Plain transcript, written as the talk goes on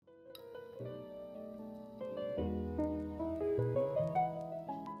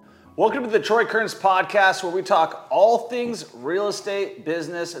Welcome to the Troy Kearns Podcast, where we talk all things real estate,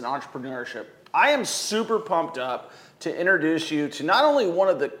 business, and entrepreneurship. I am super pumped up to introduce you to not only one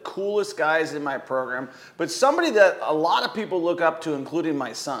of the coolest guys in my program, but somebody that a lot of people look up to, including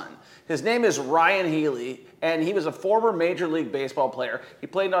my son. His name is Ryon Healy, and he was a former Major League Baseball player. He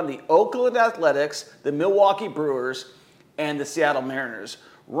played on the Oakland Athletics, the Milwaukee Brewers, and the Seattle Mariners.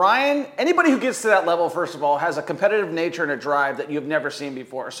 Ryon, anybody who gets to that level, first of all, has a competitive nature and a drive that you've never seen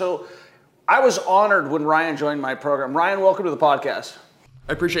before. So I was honored when Ryon joined my program. Ryon, welcome to the podcast.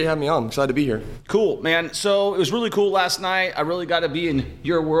 I appreciate you having me on. I'm excited to be here. Cool, man. So it was really cool last night. I really got to be in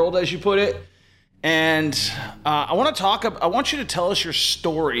your world, as you put it. And I want you to tell us your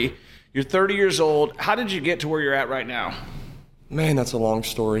story. You're 30 years old. How did you get to where you're at right now? Man, that's a long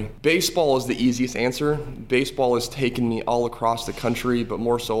story. Baseball is the easiest answer. Baseball has taken me all across the country, but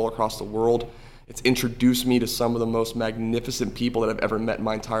more so all across the world. It's introduced me to some of the most magnificent people that I've ever met in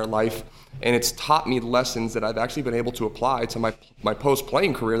my entire life. And it's taught me lessons that I've actually been able to apply to my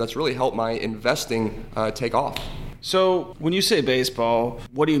post-playing career that's really helped my investing take off. So when you say baseball,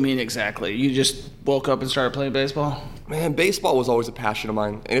 what do you mean exactly? You just woke up and started playing baseball? Man, baseball was always a passion of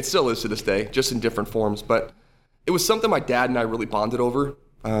mine, and it still is to this day, just in different forms. But it was something my dad and I really bonded over.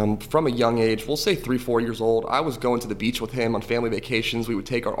 From a young age, we'll say 3-4 years old, I was going to the beach with him on family vacations. We would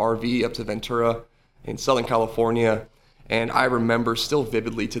take our RV up to Ventura in Southern California. And I remember still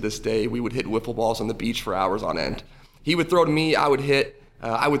vividly to this day, we would hit wiffle balls on the beach for hours on end. He would throw to me, I would hit.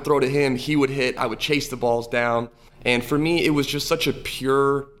 I would throw to him, he would hit. I would chase the balls down. And for me, it was just such a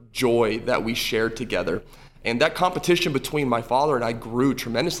pure joy that we shared together. And that competition between my father and I grew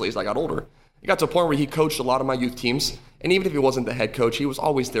tremendously as I got older. It got to a point where he coached a lot of my youth teams. And even if he wasn't the head coach, he was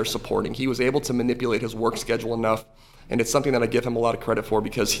always there supporting. He was able to manipulate his work schedule enough. And it's something that I give him a lot of credit for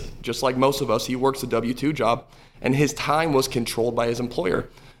because just like most of us, he works a W-2 job and his time was controlled by his employer.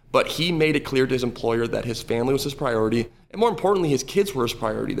 But he made it clear to his employer that his family was his priority. And more importantly, his kids were his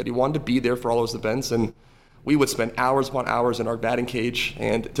priority, that he wanted to be there for all those events. And we would spend hours upon hours in our batting cage.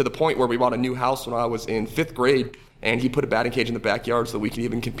 And to the point where we bought a new house when I was in 5th grade. And he put a batting cage in the backyard so that we could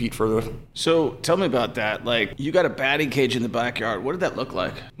even compete further. So tell me about that. Like, you got a batting cage in the backyard. What did that look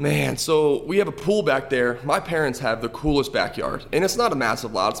like? Man, so we have a pool back there. My parents have the coolest backyard. And it's not a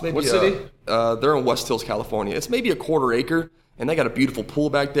massive lot. It's maybe what city? They're in West Hills, California. It's maybe a 1/4 acre. And they got a beautiful pool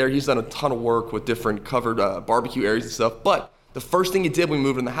back there. He's done a ton of work with different covered barbecue areas and stuff. But the first thing he did when we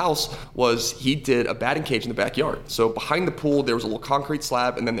moved in the house was he did a batting cage in the backyard. So behind the pool, there was a little concrete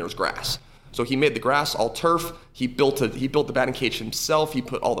slab and then there was grass. So he made the grass all turf. He built the batting cage himself. He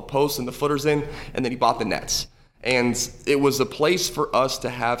put all the posts and the footers in, and then he bought the nets. And it was a place for us to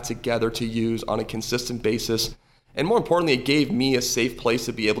have together to use on a consistent basis. And more importantly, it gave me a safe place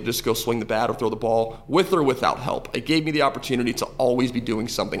to be able to just go swing the bat or throw the ball with or without help. It gave me the opportunity to always be doing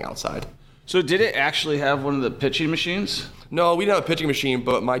something outside. So did it actually have one of the pitching machines? No, we didn't have a pitching machine,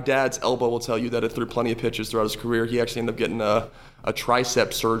 but my dad's elbow will tell you that it threw plenty of pitches throughout his career. He actually ended up getting a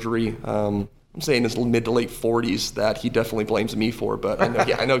tricep surgery. I'm saying in his mid to late 40s that he definitely blames me for, but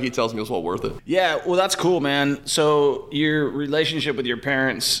I know he tells me it was well worth it. Yeah, well, that's cool, man. So your relationship with your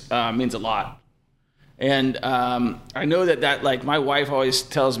parents means a lot. And I know that like my wife always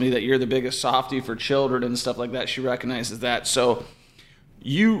tells me that you're the biggest softie for children and stuff like that. She recognizes that. So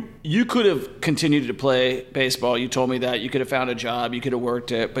you could have continued to play baseball. You told me that. You could have found a job. You could have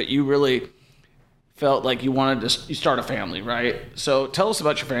worked it. But you really felt like you wanted to start a family, right? So tell us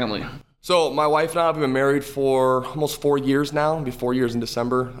about your family. So my wife and I have been married for almost 4 years now. It'll be 4 years in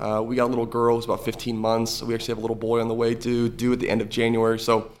December. We got a little girl who's about 15 months. We actually have a little boy on the way due at the end of January.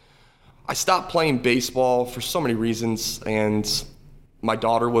 So I stopped playing baseball for so many reasons, and my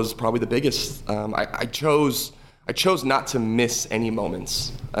daughter was probably the biggest. I chose not to miss any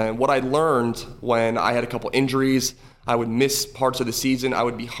moments. And what I learned when I had a couple injuries, I would miss parts of the season. I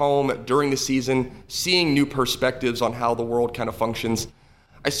would be home during the season, seeing new perspectives on how the world kind of functions.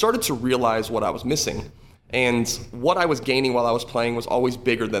 I started to realize what I was missing. And what I was gaining while I was playing was always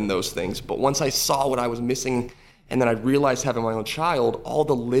bigger than those things. But once I saw what I was missing, and then I realized having my own child, all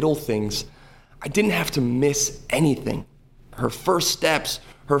the little things, I didn't have to miss anything. Her first steps,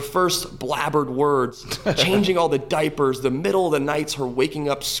 her first blabbered words, changing all the diapers, the middle of the nights, her waking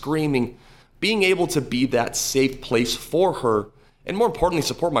up screaming, being able to be that safe place for her, and more importantly,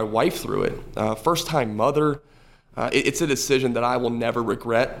 support my wife through it. First-time mother. It's a decision that I will never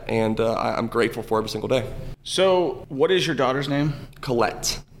regret, and I'm grateful for every single day. So what is your daughter's name?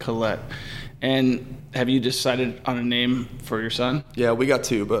 Colette. And have you decided on a name for your son? Yeah, we got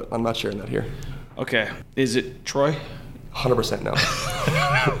 2, but I'm not sharing that here. Okay. Is it Troy? 100% no.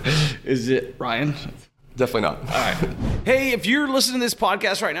 Is it Ryon? Definitely not. All right. Hey, if you're listening to this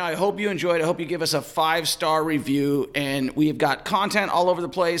podcast right now, I hope you enjoyed it. I hope you give us a 5-star review. And we've got content all over the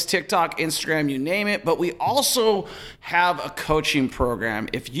place, TikTok, Instagram, you name it. But we also have a coaching program.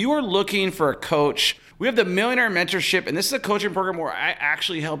 If you are looking for a coach, we have the Millionaire Mentorship, and this is a coaching program where I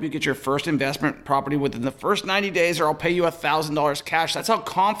actually help you get your first investment property within the first 90 days, or I'll pay you $1,000 cash. That's how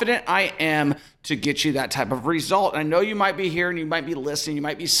confident I am to get you that type of result. And I know you might be here and you might be listening, you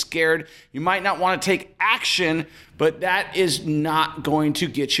might be scared, you might not want to take action, but that is not going to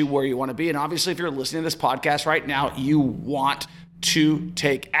get you where you want to be. And obviously, if you're listening to this podcast right now, you want to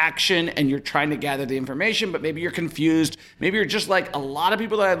take action and you're trying to gather the information, but maybe you're confused. Maybe you're just like a lot of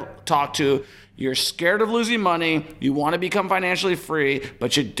people that I've talked to. You're scared of losing money. You want to become financially free,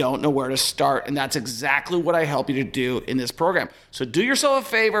 but you don't know where to start. And that's exactly what I help you to do in this program. So do yourself a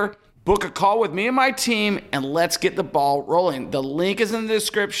favor, book a call with me and my team, and let's get the ball rolling. The link is in the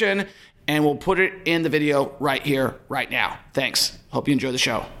description, and we'll put it in the video right here, right now. Thanks. Hope you enjoy the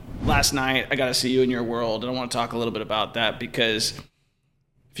show. Last night, I got to see you in your world, and I want to talk a little bit about that because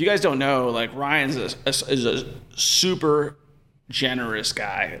if you guys don't know, like Ryan's is a super generous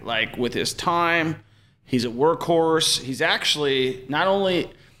guy, like with his time. He's a workhorse. He's actually not only,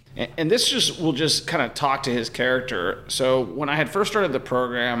 and this just will just kind of talk to his character. So when I had first started the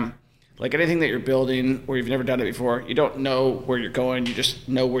program, like anything that you're building where you've never done it before, you don't know where you're going. You just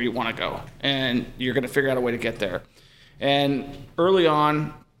know where you want to go, and you're going to figure out a way to get there. And early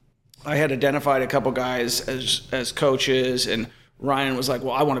on, I had identified a couple guys as coaches, and Ryan was like,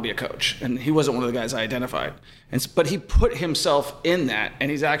 well, I want to be a coach. And he wasn't one of the guys I identified. But he put himself in that, and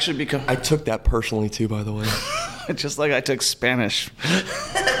he's actually become... I took that personally too, by the way. Just like I took Spanish.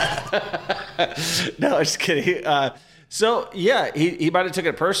 No, I'm just kidding. So, yeah, he might have took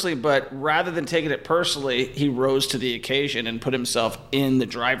it personally, but rather than taking it personally, he rose to the occasion and put himself in the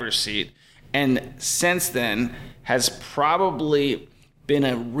driver's seat. And since then has probably been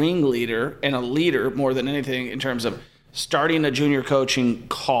a ringleader and a leader more than anything in terms of starting a junior coaching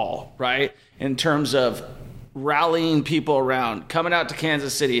call, right? In terms of rallying people around, coming out to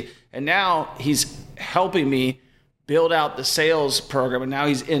Kansas City. And now he's helping me build out the sales program. And now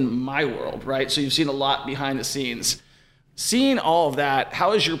he's in my world, right? So you've seen a lot behind the scenes. Seeing all of that,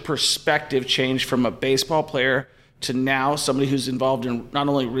 how has your perspective changed from a baseball player to now somebody who's involved in not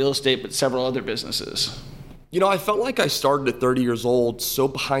only real estate, but several other businesses? You know, I felt like I started at 30 years old so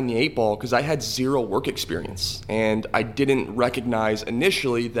behind the 8 ball because I had zero work experience. And I didn't recognize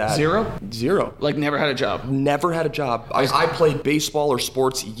initially that... Zero. Like never had a job? Never had a job. I played baseball or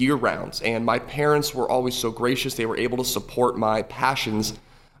sports year-round. And my parents were always so gracious. They were able to support my passions.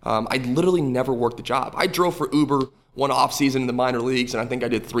 I literally never worked a job. I drove for Uber one off season in the minor leagues, and I think I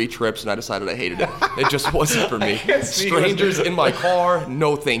did 3 trips, and I decided I hated it. It just wasn't for me. Strangers in my car,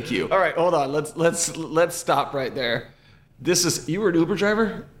 no thank you. All right, hold on. Let's stop right there. You were an Uber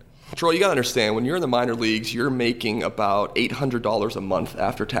driver? Troy, you gotta understand, when you're in the minor leagues, you're making about $800 a month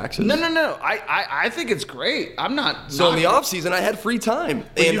after taxes. No. I think it's great. I'm not. So in the off season, I had free time.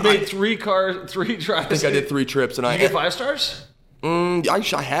 And you made 3 drives. I think I did 3 trips, and Did you get 5 stars?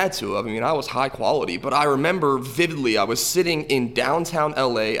 I had to. I mean, I was high quality, but I remember vividly I was sitting in downtown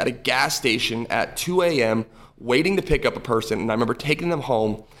LA at a gas station at 2 a.m. waiting to pick up a person, and I remember taking them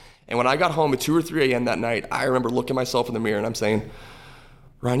home. And when I got home at 2 or 3 a.m. that night, I remember looking myself in the mirror and I'm saying,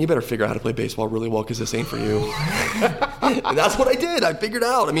 Ryan, you better figure out how to play baseball really well because this ain't for you. And that's what I did. I figured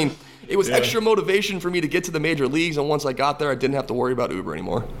out. I mean, it was extra motivation for me to get to the major leagues, and once I got there, I didn't have to worry about Uber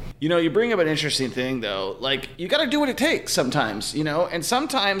anymore. You know, you bring up an interesting thing, though. Like, you got to do what it takes sometimes, you know? And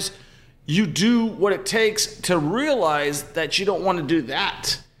sometimes you do what it takes to realize that you don't want to do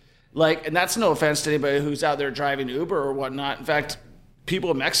that. Like, and that's no offense to anybody who's out there driving Uber or whatnot. In fact, people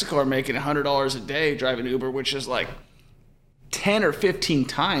in Mexico are making $100 a day driving Uber, which is like 10 or 15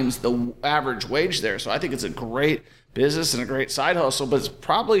 times the average wage there. So I think it's a great business and a great side hustle, but it's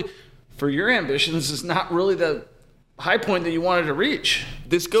probably, for your ambitions, it's not really the high point that you wanted to reach.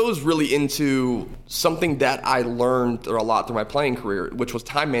 This goes really into something that I learned a lot through my playing career, which was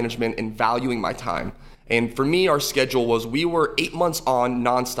time management and valuing my time. And for me, our schedule was, we were 8 months on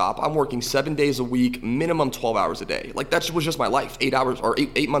nonstop. I'm working 7 days a week, minimum 12 hours a day. Like, that was just my life, 8 hours or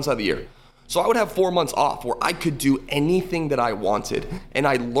eight months out of the year. So I would have 4 months off where I could do anything that I wanted. And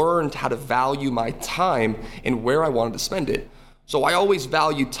I learned how to value my time and where I wanted to spend it. So I always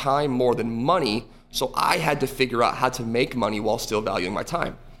valued time more than money. So I had to figure out how to make money while still valuing my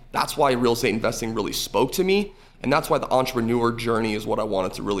time. That's why real estate investing really spoke to me. And that's why the entrepreneur journey is what I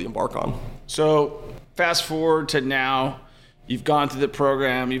wanted to really embark on. So fast forward to now, you've gone through the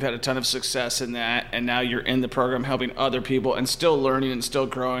program, you've had a ton of success in that, and now you're in the program helping other people and still learning and still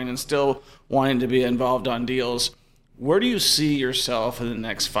growing and still wanting to be involved on deals. Where do you see yourself in the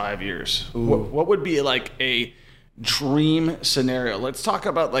next 5 years? What would be like a dream scenario? Let's talk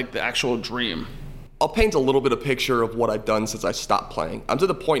about like the actual dream. I'll paint a little bit of picture of what I've done since I stopped playing. I'm to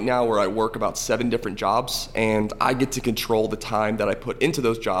the point now where I work about 7 different jobs, and I get to control the time that I put into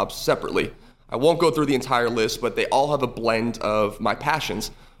those jobs separately. I won't go through the entire list, but they all have a blend of my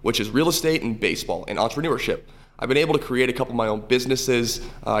passions, which is real estate and baseball and entrepreneurship. I've been able to create a couple of my own businesses.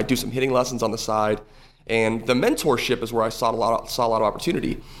 I do some hitting lessons on the side, and the mentorship is where I saw a lot of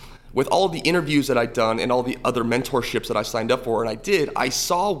opportunity. With all the interviews that I'd done and all the other mentorships that I signed up for, and I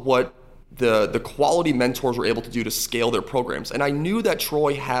saw what the quality mentors were able to do to scale their programs. And I knew that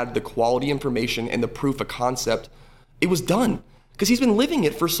Troy had the quality information and the proof of concept. It was done because he's been living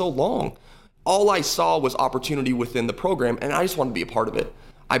it for so long. All I saw was opportunity within the program, and I just wanted to be a part of it.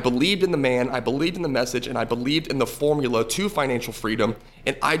 I believed in the man, I believed in the message, and I believed in the formula to financial freedom,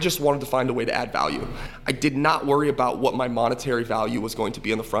 and I just wanted to find a way to add value. I did not worry about what my monetary value was going to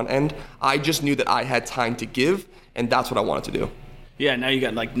be on the front end. I just knew that I had time to give, and that's what I wanted to do. Yeah, now you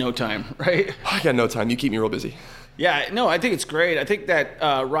got like no time, right? I got no time. You keep me real busy. Yeah, no, I think it's great. I think that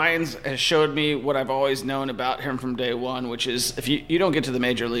Ryan has showed me what I've always known about him from day one, which is if you don't get to the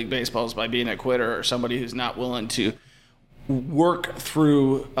Major League Baseballs by being a quitter or somebody who's not willing to work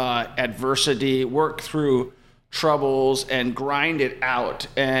through adversity, work through troubles, and grind it out,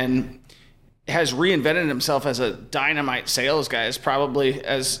 and has reinvented himself as a dynamite sales guy. Is probably,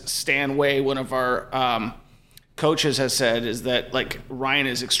 as Stan Way, one of our coaches, has said, is that like Ryan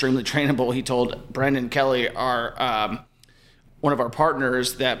is extremely trainable. He told Brendan Kelly, our one of our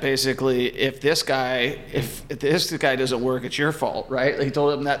partners, that basically if this guy doesn't work, it's your fault, right? He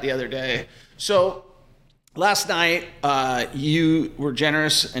told him that the other day. So last night, you were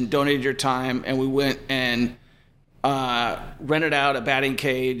generous and donated your time, and we went and rented out a batting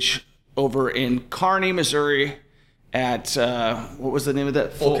cage over in Kearney, Missouri at, what was the name of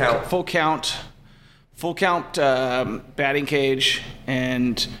that? Full count batting cage.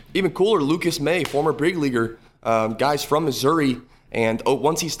 And even cooler, Lucas May, former big leaguer, guys from Missouri. And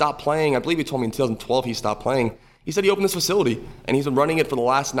once he stopped playing, I believe he told me in 2012 he stopped playing, he said he opened this facility, and he's been running it for the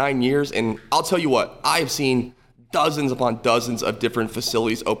last 9 years. And I'll tell you what, I have seen dozens upon dozens of different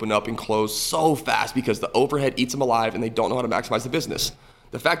facilities open up and close so fast because the overhead eats them alive and they don't know how to maximize the business.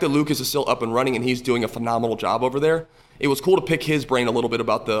 The fact that Lucas is still up and running and he's doing a phenomenal job over there, it was cool to pick his brain a little bit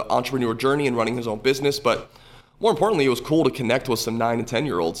about the entrepreneur journey and running his own business. But more importantly, it was cool to connect with some 9 and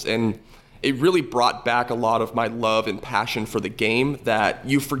 10-year-olds. And it really brought back a lot of my love and passion for the game that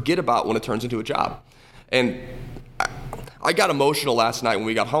you forget about when it turns into a job. And I got emotional last night when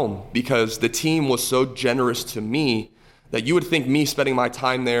we got home because the team was so generous to me that you would think me spending my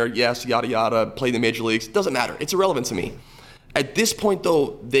time there, yes, yada, yada, play the major leagues, doesn't matter. It's irrelevant to me. At this point,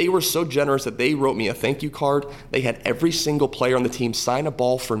 though, they were so generous that they wrote me a thank you card. They had every single player on the team sign a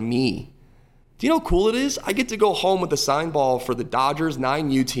ball for me. Do you know how cool it is? I get to go home with a signed ball for the Dodgers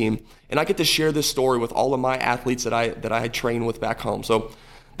 9U team, and I get to share this story with all of my athletes that I had trained with back home. So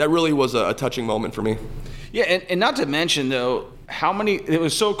that really was a touching moment for me. Yeah, and not to mention, though, it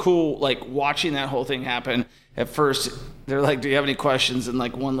was so cool, like, watching that whole thing happen. At first, they're like, do you have any questions? And,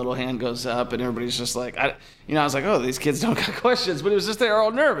 like, one little hand goes up, and everybody's just like, I was like, oh, these kids don't got questions. But it was just they were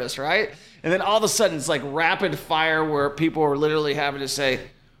all nervous, right? And then all of a sudden, it's like rapid fire where people were literally having to say,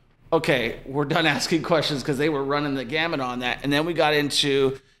 okay, we're done asking questions because they were running the gamut on that. And then we got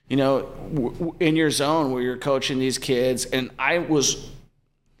into, in your zone where you're coaching these kids. And I was,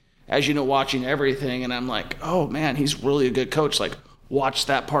 as you know, watching everything, and I'm like, oh man, he's really a good coach. Like, watch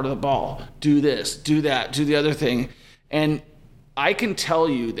that part of the ball, do this, do that, do the other thing. And I can tell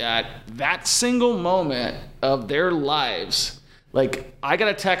you that single moment of their lives, like, I got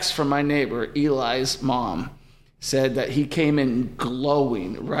a text from my neighbor, Eli's mom, said that he came in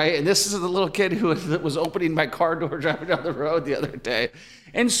glowing, right? And this is the little kid who was opening my car door driving down the road the other day.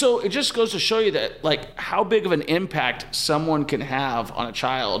 And so it just goes to show you that, like, how big of an impact someone can have on a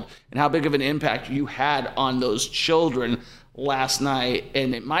child and how big of an impact you had on those children last night.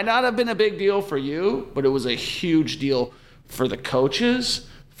 And it might not have been a big deal for you, but it was a huge deal for the coaches,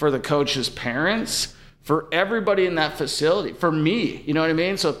 for the coaches' parents, for everybody in that facility, for me, you know what I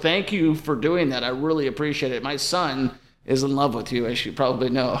mean? So thank you for doing that. I really appreciate it. My son is in love with you, as you probably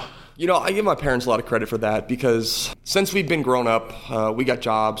know. I give my parents a lot of credit for that because since we've been grown up, we got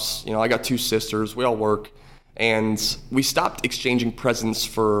jobs. I got 2 sisters. We all work. And we stopped exchanging presents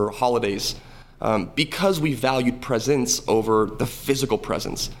for holidays because we valued presents over the physical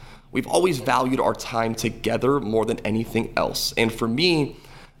presents. We've always valued our time together more than anything else. And for me,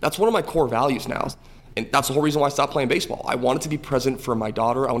 that's one of my core values now. And that's the whole reason why I stopped playing baseball. I wanted to be present for my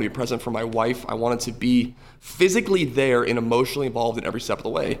daughter. I wanted to be present for my wife. I wanted to be physically there and emotionally involved in every step of the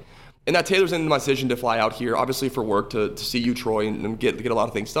way. And that tailors into my decision to fly out here, obviously for work, to see you, Troy, and get a lot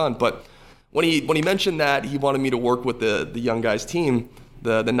of things done. But when he mentioned that he wanted me to work with the young guys team,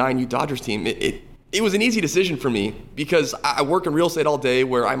 the 9U Dodgers team, it was an easy decision for me because I work in real estate all day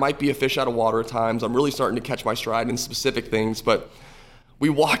where I might be a fish out of water at times. I'm really starting to catch my stride in specific things. But we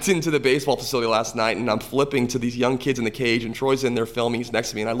walked into the baseball facility last night and I'm flipping to these young kids in the cage and Troy's in there filming. He's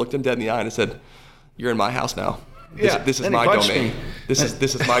next to me and I looked him dead in the eye and I said, "You're in my house now. This is my domain. This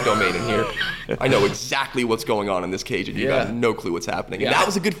is my domain in here. I know exactly what's going on in this cage and you got no clue what's happening." And that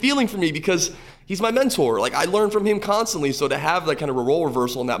was a good feeling for me because he's my mentor. Like I learn from him constantly. So to have that kind of a role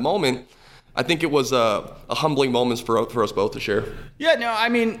reversal in that moment, I think it was a humbling moment for us both to share. Yeah, no, I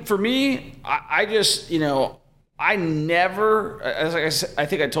mean, for me, I just, I never, as I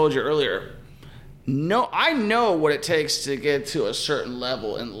think I told you earlier, I know what it takes to get to a certain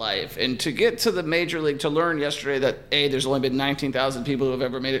level in life. And to get to the major league, to learn yesterday that, there's only been 19,000 people who have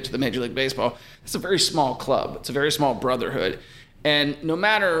ever made it to the Major League Baseball. It's a very small club. It's a very small brotherhood. And no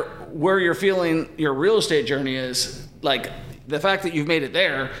matter where you're feeling your real estate journey is, like the fact that you've made it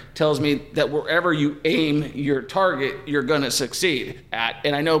there tells me that wherever you aim your target, you're going to succeed at.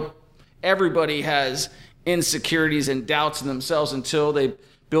 And I know everybody has insecurities and doubts in themselves until they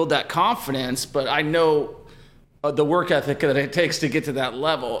build that confidence, but I know the work ethic that it takes to get to that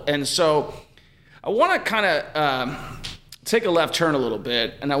level. And so I want to kind of take a left turn a little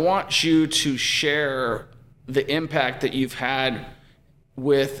bit, and I want you to share the impact that you've had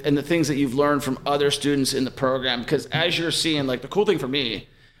with and the things that you've learned from other students in the program. Because as you're seeing, like the cool thing for me,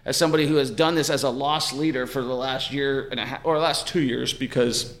 as somebody who has done this as a loss leader for the last year and a half, or last 2 years,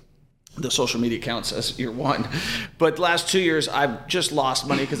 because the social media counts as year one. But last 2 years, I've just lost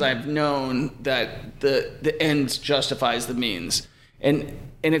money because I've known that the end justifies the means. And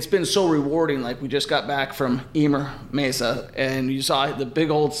it's been so rewarding. Like we just got back from Emer Mesa and you saw the big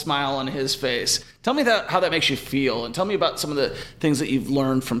old smile on his face. Tell me how that makes you feel, and tell me about some of the things that you've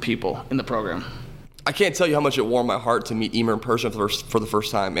learned from people in the program. I can't tell you how much it warmed my heart to meet Emer in person for the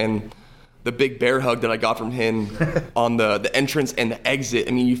first time. And the big bear hug that I got from him on the entrance and the exit.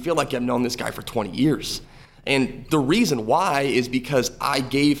 I mean, you feel like I've known this guy for 20 years. And the reason why is because I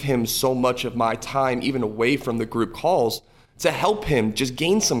gave him so much of my time, even away from the group calls, to help him just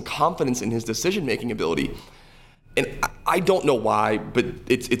gain some confidence in his decision-making ability. And I don't know why, but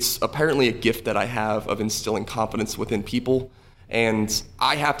it's apparently a gift that I have of instilling confidence within people. And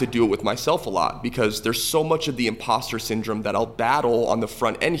I have to do it with myself a lot because there's so much of the imposter syndrome that I'll battle on the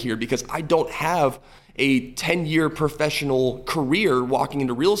front end here because I don't have a 10-year professional career walking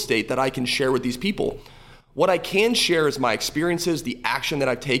into real estate that I can share with these people. What I can share is my experiences, the action that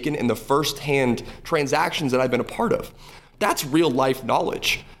I've taken, and the firsthand transactions that I've been a part of. That's real life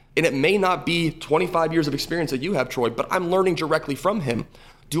knowledge. And it may not be 25 years of experience that you have, Troy, but I'm learning directly from him.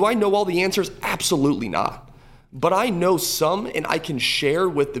 Do I know all the answers? Absolutely not. But I know some, and I can share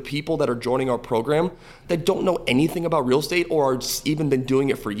with the people that are joining our program that don't know anything about real estate or are even been doing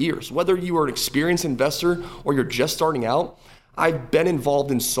it for years. Whether you are an experienced investor or you're just starting out, I've been involved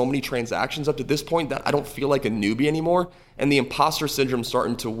in so many transactions up to this point that I don't feel like a newbie anymore. And the imposter syndrome is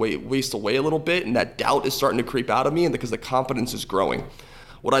starting to waste away a little bit, and that doubt is starting to creep out of me, and because the confidence is growing.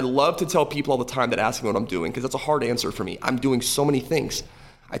 What I love to tell people all the time that ask me what I'm doing, because that's a hard answer for me. I'm doing so many things.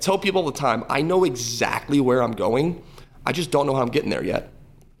 I tell people all the time, I know exactly where I'm going. I just don't know how I'm getting there yet.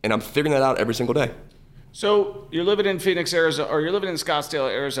 And I'm figuring that out every single day. So you're living in Phoenix, Arizona, or you're living in Scottsdale,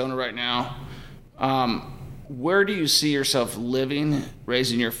 Arizona right now. Where do you see yourself living,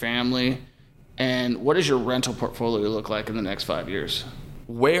 raising your family, and what does your rental portfolio look like in the next 5 years?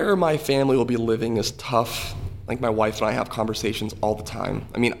 Where my family will be living is tough. Like my wife and I have conversations all the time.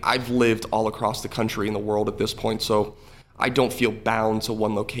 I mean, I've lived all across the country and the world at this point, so I don't feel bound to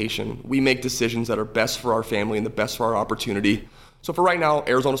one location. We make decisions that are best for our family and the best for our opportunity. So for right now,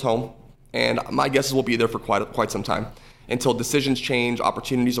 Arizona's home, and my guess is we'll be there for quite some time until decisions change,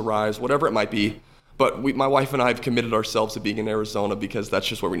 opportunities arise, whatever it might be. But my wife and I have committed ourselves to being in Arizona because that's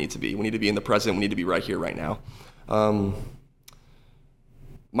just where we need to be. We need to be in the present. We need to be right here, right now.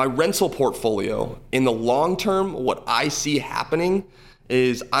 My rental portfolio, in the long term, what I see happening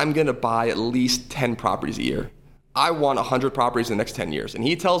is I'm going to buy at least 10 properties a year. I want 100 properties in the next 10 years. And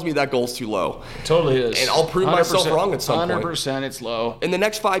he tells me that goal's too low. It totally is. And I'll prove myself wrong at some point. 100% it's low. In the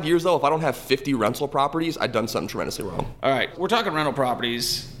next 5 years, though, if I don't have 50 rental properties, I've done something tremendously wrong. All right. We're talking rental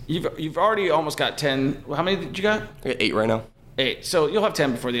properties. You've already almost got 10. How many did you got? I got 8 right now. 8. So you'll have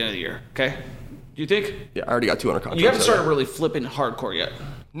 10 before the end of the year, okay? Do you think? Yeah, I already got 200 contracts. You haven't started really flipping hardcore yet.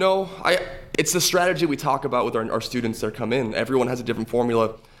 No, it's the strategy we talk about with our students that come in. Everyone has a different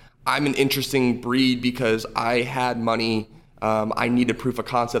formula. I'm an interesting breed because I had money. I needed proof of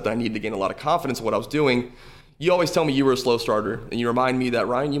concept. I needed to gain a lot of confidence in what I was doing. You always tell me you were a slow starter, and you remind me that,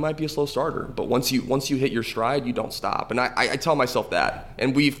 Ryan, you might be a slow starter, but once you hit your stride, you don't stop. And I tell myself that.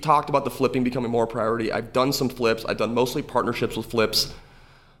 And we've talked about the flipping becoming more a priority. I've done some flips. I've done mostly partnerships with flips,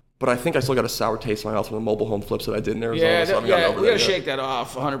 but I think I still got a sour taste in my mouth from the mobile home flips that I did in Arizona. So we got to shake that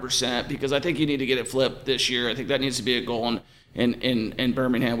off 100% because I think you need to get it flipped this year. I think that needs to be a goal. In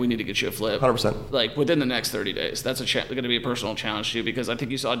Birmingham, we need to get you a flip. 100%. Like within the next 30 days. That's going to be a personal challenge to you because I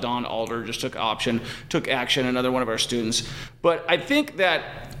think you saw Don Alder just took action, another one of our students. But I think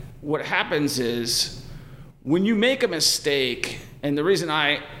that what happens is when you make a mistake, and the reason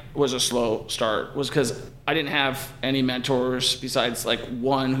I was a slow start was because I didn't have any mentors besides like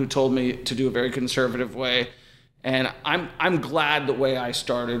one who told me to do a very conservative way. And I'm glad the way I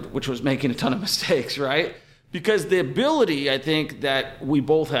started, which was making a ton of mistakes, right? Because the ability, I think, that we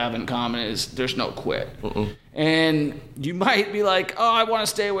both have in common is there's no quit. And you might be like, oh, I want to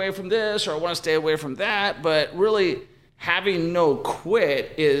stay away from this or I want to stay away from that. But really, having no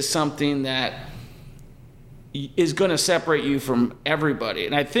quit is something that is going to separate you from everybody.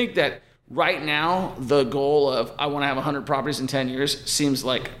 And I think that right now, the goal of I want to have 100 properties in 10 years seems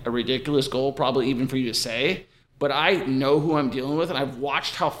like a ridiculous goal, probably even for you to say. But I know who I'm dealing with, and I've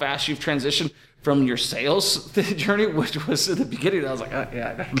watched how fast you've transitioned from your sales journey, which was in the beginning. I was like,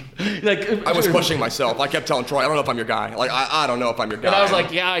 I was pushing myself. I kept telling Troy, I don't know if I'm your guy. Like, I don't know if I'm your guy. And I was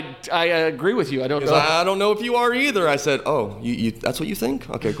like, yeah, I agree with you. I don't know. I don't know if you are either. I said, oh, you that's what you think?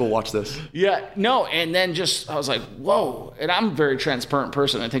 Okay, cool, watch this. Yeah, no, and then I was like, whoa. And I'm a very transparent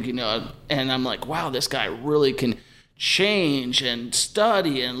person, I think you know. And I'm like, wow, this guy really can change and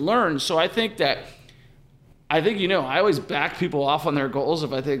study and learn. So I think I always back people off on their goals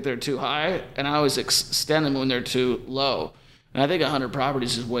if I think they're too high, and I always extend them when they're too low. And I think 100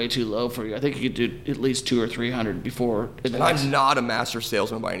 properties is way too low for you. I think you could do at least 200 or 300 before. And I'm not a master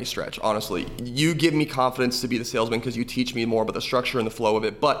salesman by any stretch, honestly. You give me confidence to be the salesman because you teach me more about the structure and the flow of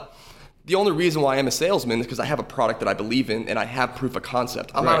it. But the only reason why I am a salesman is because I have a product that I believe in and I have proof of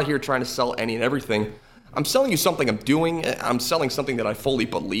concept. I'm not out here trying to sell any and everything. I'm selling you something I'm doing. I'm selling something that I fully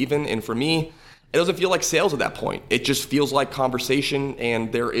believe in. And for me, it doesn't feel like sales at that point. It just feels like conversation, and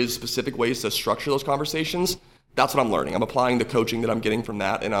there is specific ways to structure those conversations. That's what I'm learning. I'm applying the coaching that I'm getting from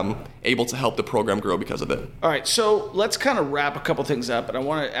that, and I'm able to help the program grow because of it. All right, so let's kind of wrap a couple things up, and I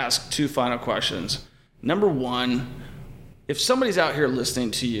want to ask 2 final questions. Number 1, if somebody's out here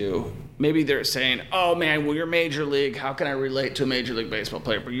listening to you, maybe they're saying, oh man, well, you're major league. How can I relate to a major league baseball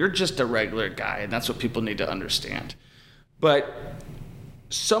player? But you're just a regular guy, and that's what people need to understand. But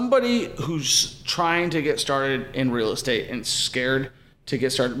somebody who's trying to get started in real estate and scared to get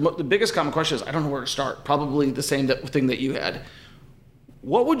started, the biggest common question is, I don't know where to start. Probably the same thing that you had.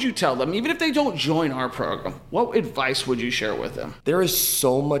 What would you tell them, even if they don't join our program? What advice would you share with them? There is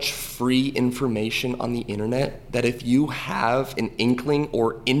so much free information on the internet that if you have an inkling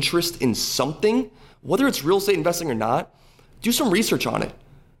or interest in something, whether it's real estate investing or not, do some research on it.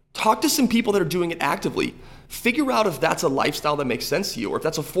 Talk to some people that are doing it actively. Figure out if that's a lifestyle that makes sense to you or if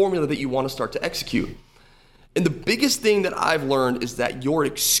that's a formula that you want to start to execute. And the biggest thing that I've learned is that your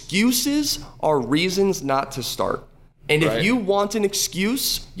excuses are reasons not to start. And if you want an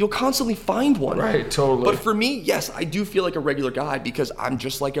excuse, you'll constantly find one. Right, totally. But for me, yes, I do feel like a regular guy because I'm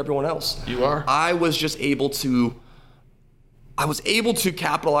just like everyone else. You are? I was able to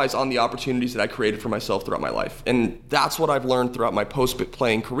capitalize on the opportunities that I created for myself throughout my life. And that's what I've learned throughout my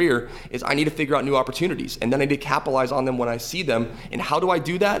post-playing career is I need to figure out new opportunities. And then I need to capitalize on them when I see them. And how do I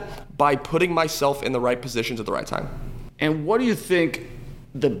do that? By putting myself in the right positions at the right time. And what do you think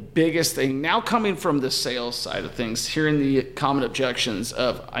the biggest thing, now coming from the sales side of things, hearing the common objections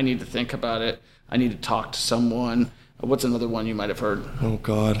of, I need to think about it, I need to talk to someone. What's another one you might have heard? Oh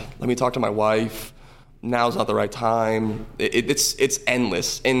God, let me talk to my wife. Now's not the right time. It's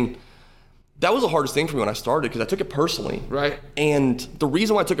endless. And that was the hardest thing for me when I started because I took it personally. Right. And the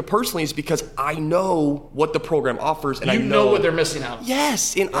reason why I took it personally is because I know what the program offers and I know what they're missing out.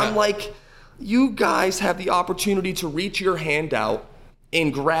 Yes. And I'm like, you guys have the opportunity to reach your hand out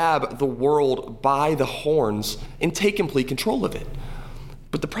and grab the world by the horns and take complete control of it.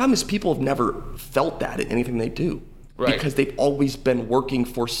 But the problem is people have never felt that in anything they do. Right. Because they've always been working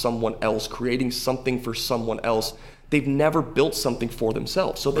for someone else, creating something for someone else they've never built something for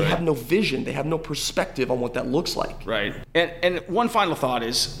themselves. So they have no vision. They have no perspective on what that looks like. Right. And one final thought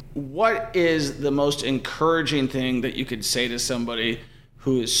is, what is the most encouraging thing that you could say to somebody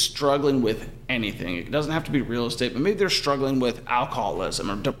who is struggling with anything? It doesn't have to be real estate, but maybe they're struggling with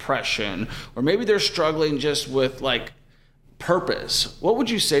alcoholism or depression, or maybe they're struggling just with like purpose. What would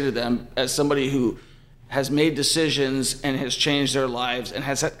you say to them as somebody who has made decisions and has changed their lives and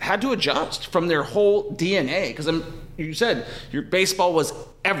has had to adjust from their whole DNA? Because you said your baseball was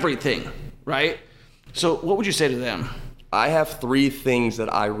everything, right? So what would you say to them? I have 3 things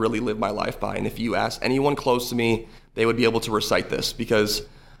that I really live my life by. And if you ask anyone close to me, they would be able to recite this, because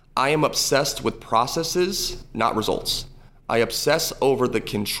I am obsessed with processes, not results. I obsess over the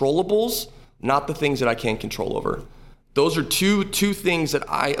controllables, not the things that I can't control over. Those are two things that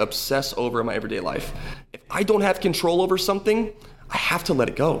I obsess over in my everyday life. If I don't have control over something, I have to let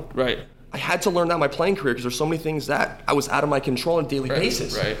it go. Right. I had to learn that in my playing career because there's so many things that I was out of my control on a daily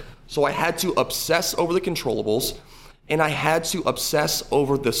basis. Right. So I had to obsess over the controllables, and I had to obsess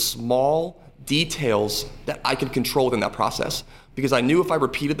over the small details that I could control within that process. Because I knew if I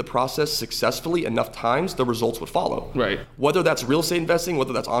repeated the process successfully enough times, the results would follow. Right. Whether that's real estate investing,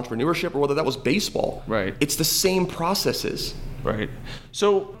 whether that's entrepreneurship, or whether that was baseball. Right. It's the same processes. Right.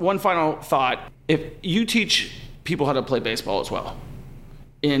 So one final thought. If you teach people how to play baseball as well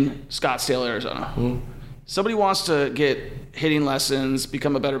in Scottsdale, Arizona, somebody wants to get hitting lessons,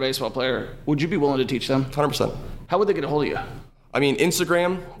 become a better baseball player, would you be willing to teach them? 100%. How would they get a hold of you? I mean,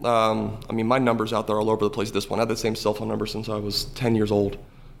 Instagram, my number's out there all over the place at this point. I had the same cell phone number since I was 10 years old.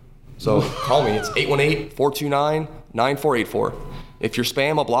 So call me. It's 818-429-9484. If you're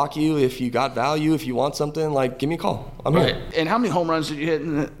spam, I'll block you. If you got value, if you want something, like, give me a call. I'm here. And how many home runs did you hit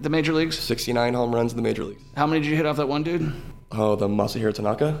in the major leagues? 69 home runs in the major leagues. How many did you hit off that one dude? Oh, the Masahiro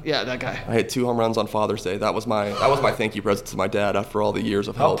Tanaka? Yeah, that guy. I hit 2 home runs on Father's Day. That was my thank you present to my dad after all the years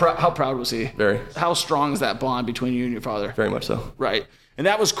of help. How proud was he? Very. How strong is that bond between you and your father? Very much so. Right. And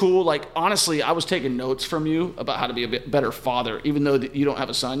that was cool. Like, honestly, I was taking notes from you about how to be a bit better father, even though you don't have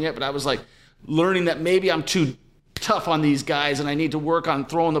a son yet. But I was like learning that maybe I'm too tough on these guys and I need to work on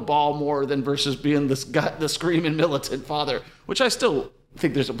throwing the ball more than versus being the screaming militant father, which I still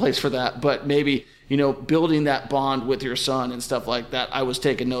think there's a place for that. But maybe, building that bond with your son and stuff like that. I was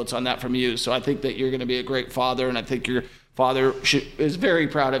taking notes on that from you. So I think that you're going to be a great father, and I think your father is very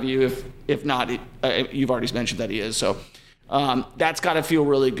proud of you. If not, you've already mentioned that he is. So that's got to feel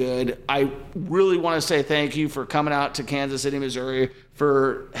really good. I really want to say thank you for coming out to Kansas City, Missouri,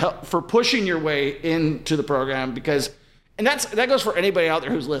 for pushing your way into the program, because, and that goes for anybody out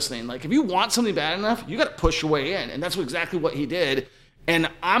there who's listening. Like, if you want something bad enough, you got to push your way in, and that's exactly what he did.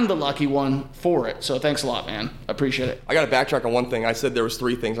 And I'm the lucky one for it. So thanks a lot, man. I appreciate it. I got to backtrack on one thing. I said there was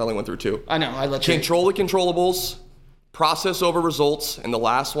 3 things. I only went through 2. I know. I let you. Control the controllables, process over results, and the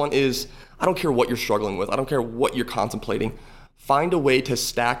last one is, I don't care what you're struggling with. I don't care what you're contemplating. Find a way to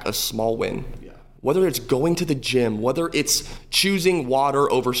stack a small win. Yeah. Whether it's going to the gym, whether it's choosing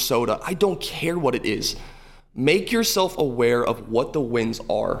water over soda, I don't care what it is. Make yourself aware of what the wins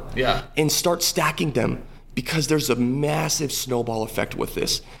are. Yeah. And start stacking them. Because there's a massive snowball effect with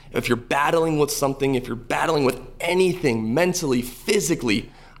this. If you're battling with something, if you're battling with anything, mentally, physically,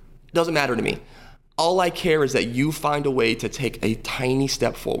 it doesn't matter to me. All I care is that you find a way to take a tiny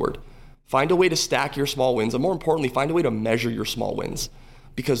step forward. Find a way to stack your small wins, and more importantly, find a way to measure your small wins.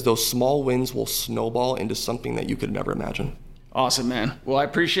 Because those small wins will snowball into something that you could never imagine. Awesome, man. Well, I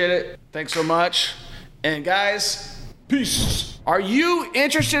appreciate it. Thanks so much. And guys, peace. Are you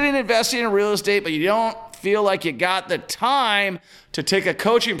interested in investing in real estate, but you don't feel like you got the time to take a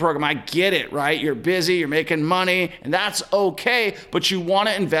coaching program? I get it, right? You're busy, you're making money, and that's okay, but you want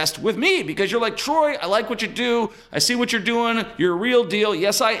to invest with me because you're like, Troy, I like what you do. I see what you're doing. You're a real deal.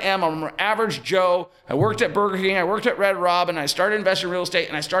 Yes, I am. I'm an average Joe. I worked at Burger King. I worked at Red Robin. I started investing in real estate,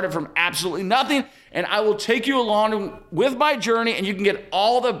 and I started from absolutely nothing, and I will take you along with my journey, and you can get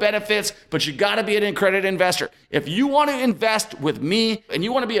all the benefits, but you got to be an accredited investor. If you want to invest with me and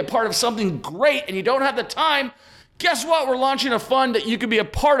you want to be a part of something great and you don't have the time, guess what? We're launching a fund that you can be a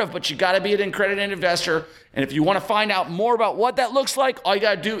part of, but you got to be an accredited investor. And if you want to find out more about what that looks like, all you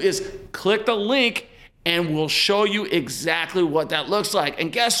got to do is click the link and we'll show you exactly what that looks like.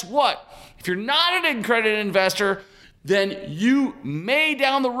 And guess what? If you're not an accredited investor, then you may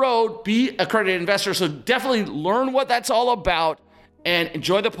down the road be an accredited investor. So definitely learn what that's all about and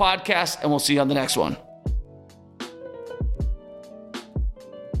enjoy the podcast, and we'll see you on the next one.